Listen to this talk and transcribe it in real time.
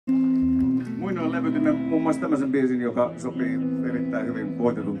Muinoin levytimme muun muassa tämmöisen biisin, joka sopii erittäin hyvin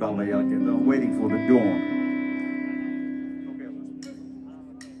voitetun talven jälkeen. Tämä on Waiting for the Dawn.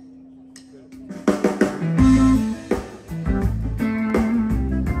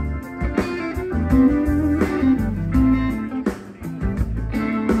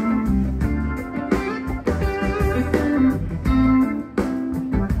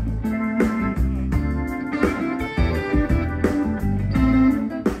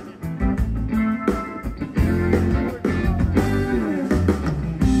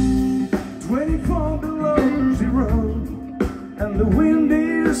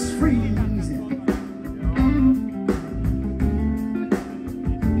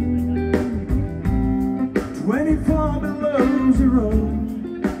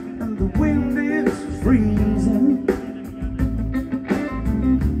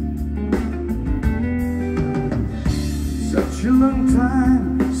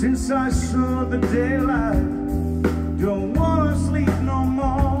 Since I saw the daylight, don't wanna sleep no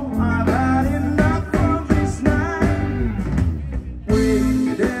more. I've had enough of this night,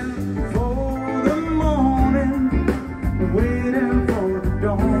 waiting for the morning, waiting for the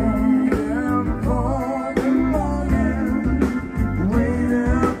dawn, waiting for the morning,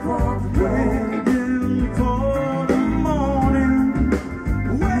 waiting for the dawn, waiting for the morning,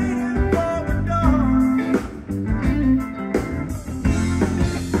 waiting for the dawn.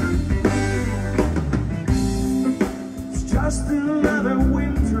 Just another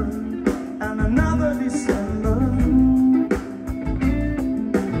winter and another December.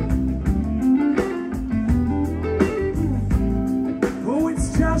 Oh,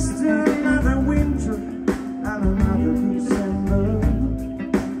 it's just another winter and another December.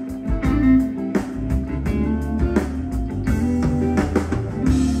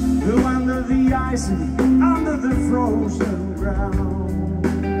 Though under the ice and under the frozen ground,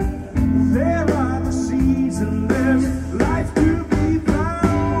 there are the seas and there's life to be found.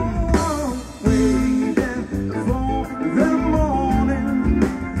 Waiting for the morning,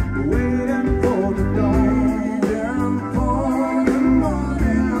 waiting for the dawn, waiting for the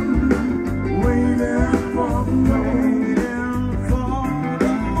morning,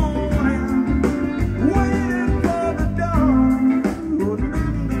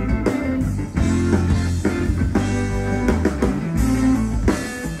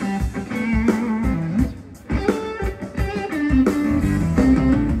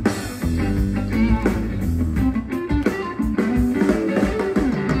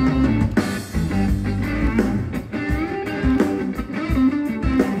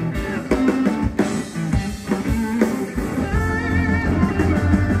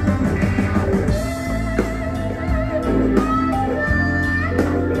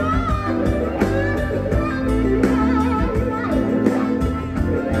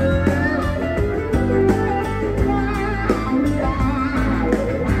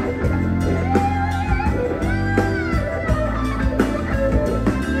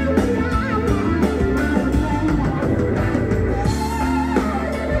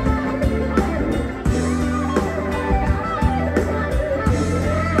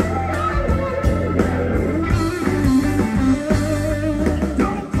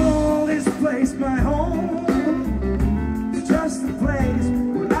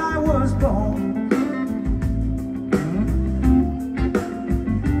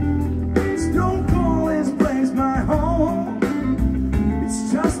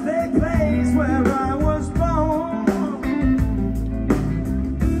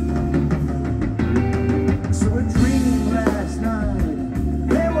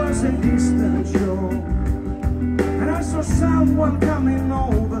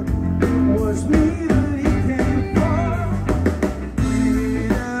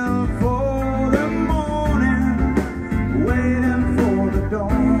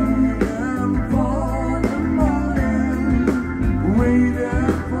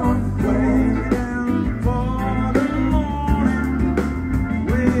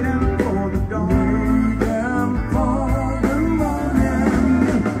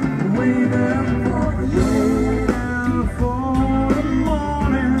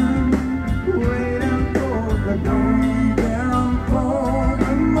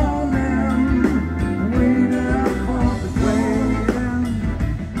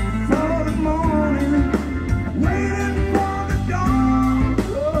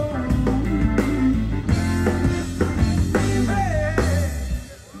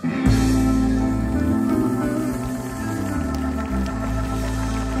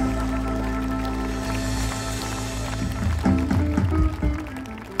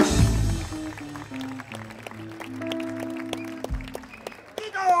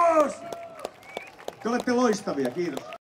 Te olette loistavia, kiitos.